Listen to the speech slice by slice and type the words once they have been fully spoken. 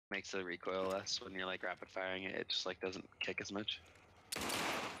Makes the recoil less when you're like rapid firing it. It just like doesn't kick as much. Man,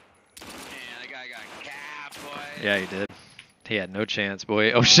 that guy got capped, boy. Yeah, he did. He had no chance,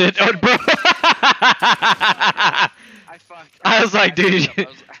 boy. Oh shit! Oh, bro. I was like, dude, you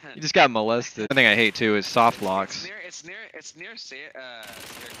just got molested. One thing I hate too is soft locks. It's near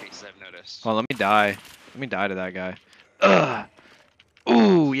staircases. I've noticed. Oh, let me die. Let me die to that guy. Ugh.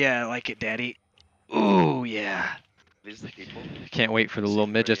 Ooh, yeah, I like it, daddy. Ooh, yeah. These the people. Can't wait for the little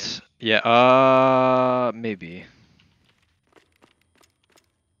midgets. Yeah, maybe.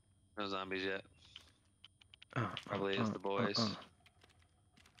 No zombies yet. Probably is the boys.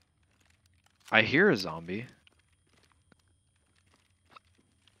 I hear a zombie.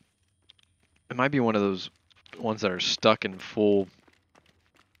 It might be one of those ones that are stuck in full,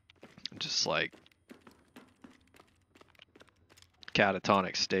 just like,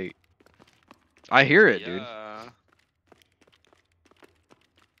 catatonic state. I hear it, dude.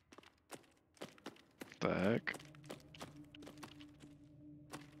 The heck?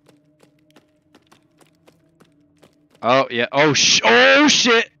 Oh yeah. Oh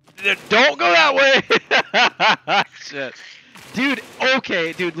shit! Don't go that way. Shit. Dude.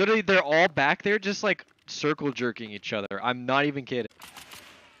 Okay, dude. Literally, they're all back there, just like circle jerking each other. I'm not even kidding.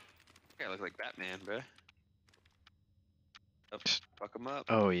 I look like Batman, bro. Oh, fuck him up.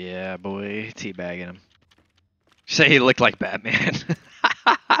 Oh yeah, boy. Teabagging him. Say he looked like Batman.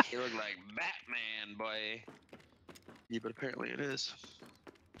 He looked like Batman, boy. Yeah, but apparently it is.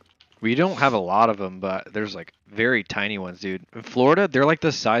 We don't have a lot of them, but there's like very tiny ones, dude. In Florida, they're like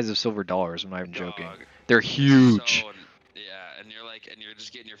the size of silver dollars. I'm not even joking. They're huge. So, yeah, and you're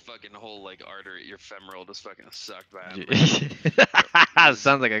just getting your fucking whole like artery, your femoral, just fucking sucked by him.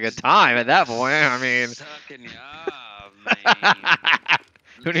 Sounds like a good time at that point. I mean, sucking you off, man.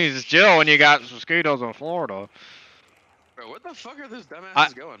 Who needs to chill when you got mosquitoes in Florida? Bro, what the fuck are those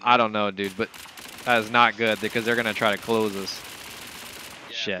dumbasses going? I don't know, dude, but that is not good because they're gonna try to close us.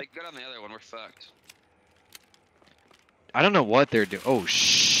 Yeah, shit. If they get on the other one, we're fucked. I don't know what they're doing. Oh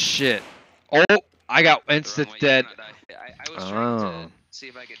shit! Oh, I got instant dead. I was trying to see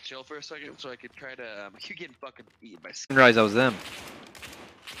if I could chill for a second, so I could try to. I keep getting fucking eaten by. Didn't realize that was them.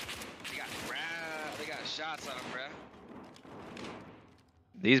 They got shots on them, bruh.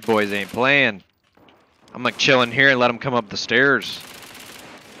 These boys ain't playing. I'm like chilling here and let them come up the stairs.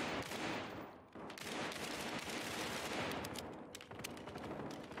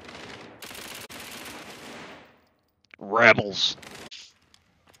 Rebels.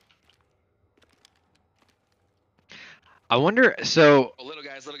 I wonder, so... Oh, little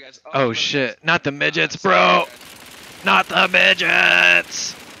guys. Oh shit, guys. Not the midgets, bro! Not the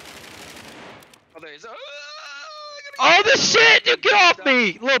midgets! Oh, there he is. Oh, the shit! Dude, get off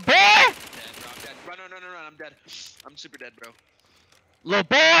me! Little boy! I'm dead, bro. No, I'm dead. I'm super dead, bro. Little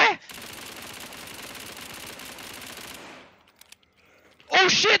boy! Oh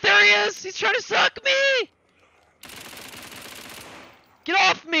shit, there he is! He's trying to suck me! Get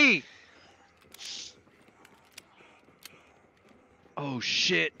off me! Oh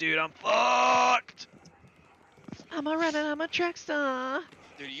shit, dude, I'm fucked! I'm a runner, I'm a track star.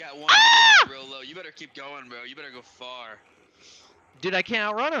 Dude, you got one real low. You better keep going, bro. You better go far. Dude, I can't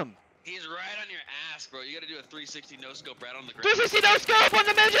outrun him. He's right on your ass, bro. You gotta do a 360 no-scope right on the ground. 360 no-scope on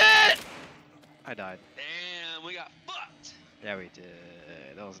the midget! I died. Damn, we got fucked. Yeah, we did.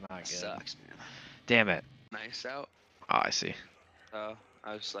 That was not good. Sucks, man. Damn it. Nice out. Oh, I see. Oh,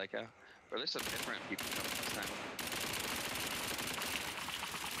 I was just like, bro, there's some different people coming this time.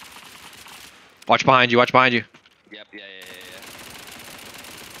 Watch behind you, watch behind you. Yep, yeah.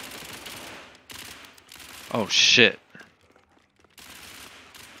 Oh, shit.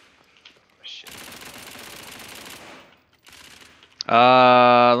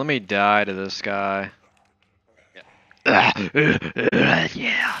 Let me die to this guy. Yeah.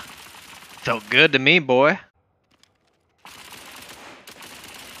 Yeah. Felt good to me, boy.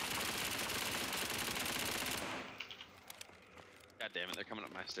 God damn it, they're coming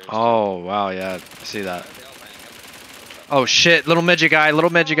up my stairs. Oh, wow, yeah, I see that. Oh, shit, little midget guy,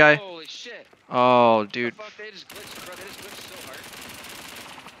 Holy shit. Oh, dude. Fuck, they just glitched, bro. They just glitched so hard.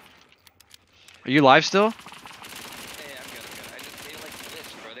 Are you live still? Yeah, I'm good. They like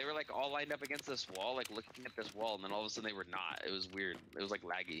glitched, bro. They were like all lined up against this wall, like looking at this wall, and then all of a sudden they were not. It was weird. It was like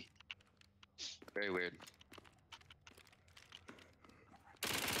laggy. Very weird.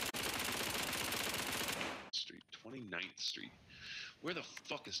 Street, 29th Street. Where the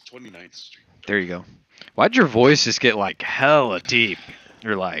fuck is 29th Street? There you go. Why'd your voice just get like hella deep?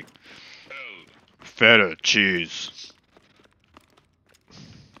 You're like, oh, feta cheese.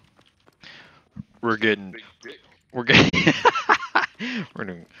 We're getting,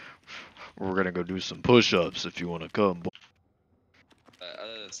 we're gonna go do some push-ups if you wanna come.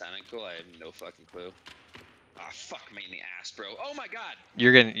 Other than sounding cool, I have no fucking clue. Ah, fuck me in the ass, bro. Oh my god.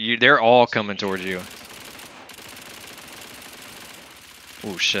 They're all coming towards you.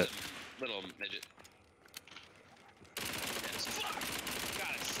 Oh shit. Little midget. Yes, fuck. God,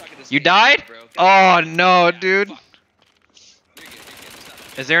 I suck at this You game, died? bro. Oh God. no, Yeah, dude. fuck. You're good.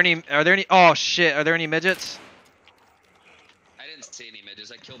 Stop. Are there any? Oh shit! Are there any midgets? I didn't see any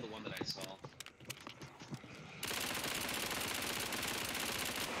midgets. I killed the one that I saw.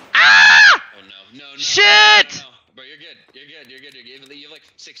 Ah! Oh no. Shit! No. Bro, you're good. You have like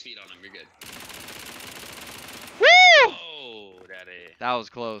 6 feet on him. You're good. Woo! Oh, daddy. That was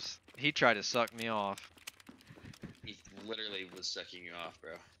close. He tried to suck me off. He literally was sucking you off,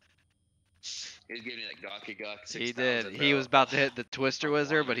 bro. He was giving me that gawky gawk 6,000, He did. bro. He was about to hit the twister I'm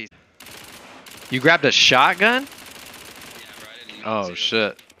wizard, but blind. he. You grabbed a shotgun? Yeah, bro, I didn't even Oh see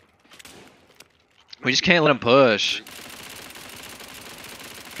shit. it. We just can't let him push.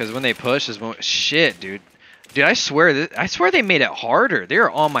 Cause when they push is when shit, dude. Dude, I swear they made it harder. They're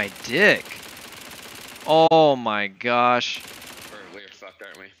on my dick. Oh my gosh. We're fucked,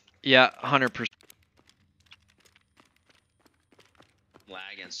 aren't we? Yeah, 100%.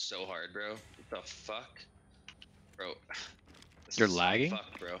 Lagging so hard, bro. What the fuck? Bro. This You're is so lagging?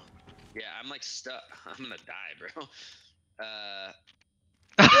 fucked, bro. Yeah, I'm like stuck. I'm gonna die, bro.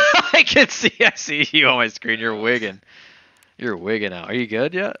 I can see. I see you on my screen. You're wigging. You're wigging out. Are you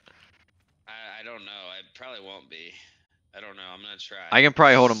good yet? I don't know. I probably won't be. I don't know. I'm gonna try. I can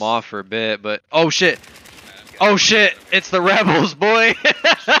probably hold him off for a bit, but oh shit. I'm good. Oh shit. It's the rebels, boy.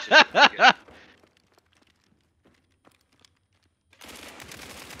 Shit.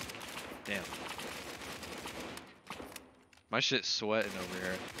 Damn. My shit's sweating over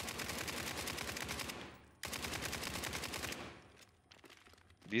here.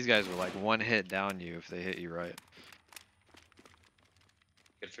 These guys will like one hit down you if they hit you right.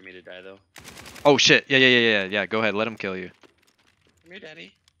 Good for me to die though. Oh shit. Yeah. Go ahead. Let him kill you. Come here,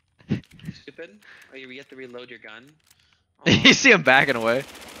 daddy. Stupid. Oh, you have to reload your gun. You see him backing away.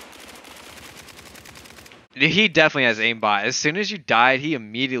 He definitely has aimbot. As soon as you died, he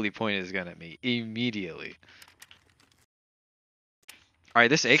immediately pointed his gun at me. Immediately. Alright,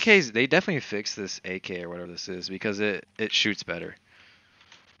 this AK's, they definitely fixed this AK or whatever this is because it shoots better.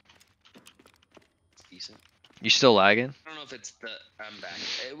 It's decent. You still lagging? I don't know if it's the. I'm back.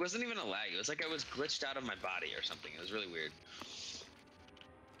 It wasn't even a lag. It was like I was glitched out of my body or something. It was really weird.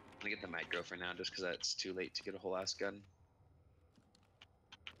 I'm gonna get the micro for now just because it's too late to get a whole ass gun.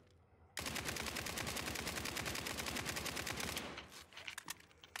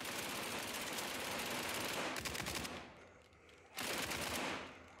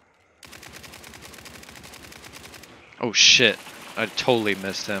 Oh shit. I totally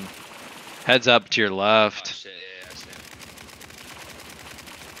missed him. Heads up to your Oh left. shit, yeah, I see him.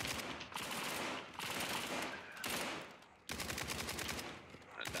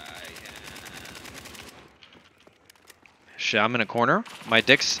 I die, Shit, I'm in a corner. My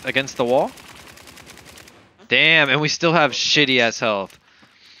dick's against the wall. Damn, and we still have shitty ass health.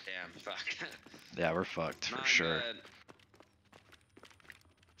 Damn, fuck. Yeah, we're fucked for Not sure. good.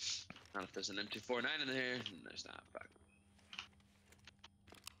 Not if there's an M249 in there. There's not. Fuck.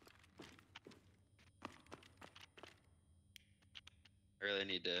 I really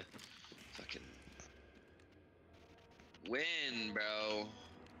need to fucking win, bro.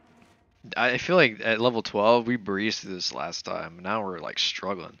 I feel like at level 12 we breezed through this last time. Now we're like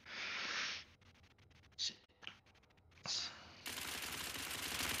struggling.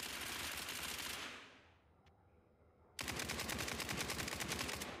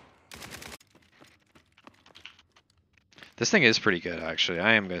 This thing is pretty good actually.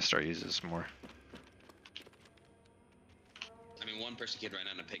 I am gonna start using this more. I mean, one person could run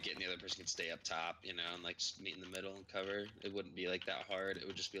out and pick it, and the other person could stay up top, you know, and like just meet in the middle and cover. It wouldn't be like that hard. It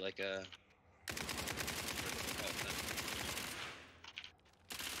would just be like a.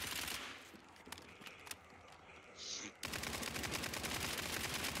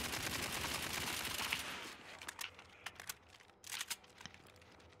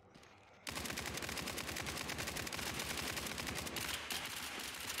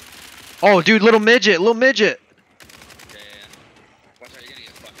 Oh, dude, little midget. Yeah. Watch out, you're gonna get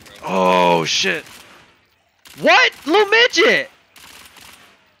fucked, bro. Oh shit. What? Little midget.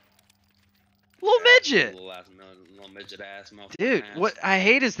 Little midget. Little midget ass motherfucker. Dude, ass. what I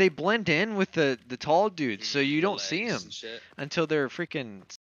hate is they blend in with the tall dudes, so you The don't see legs them and shit. until they're freaking.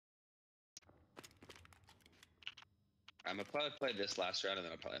 I'm gonna probably play this last round and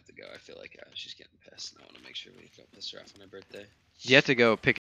then I'll probably have to go. I feel like she's getting pissed and I want to make sure we don't piss her off on her birthday. You have to go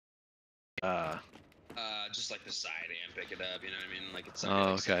pick. Just like the side and pick it up. You know what I mean? Like it's Oh,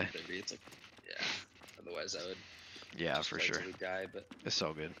 already like okay. 7:30. It's like, yeah. Otherwise, I would. Yeah, just for play sure. Till we die, but It's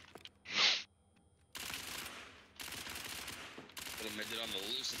so good. little midget on the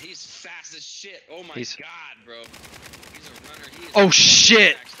loose, and he's fast as shit. Oh my He's- god, bro. He's a runner. He is Oh a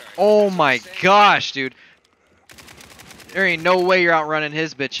shit! fucking track star. Oh That's what my I'm saying. gosh, dude. There ain't no way you're outrunning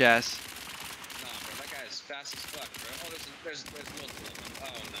his bitch ass. Nah, bro, that guy is fast as fuck, bro. Oh, there's multiple of them.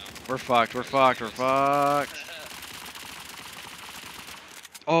 Oh no. We're fucked. We're fucked. We're fucked.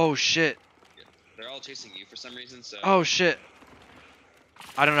 Oh shit. They're all chasing you for some reason, so. Oh shit.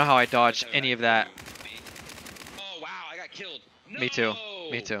 I don't know how I dodged Coming any back of that. to me. Oh wow, I got killed. No! Me too.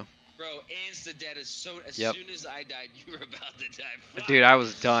 Me too. Bro, insta dead as soon Yep. as I died, you were about to die. Fuck. Dude, I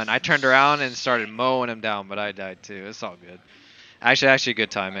was done. I turned around and started mowing him down, but I died too. It's all good. Actually,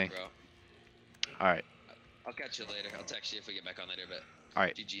 good timing. Bro. All right. I'll catch you later. I'll text you if we get back on later, but. All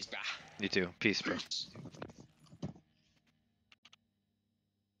right. GG's. Bye. You too. Peace, bro. Peace.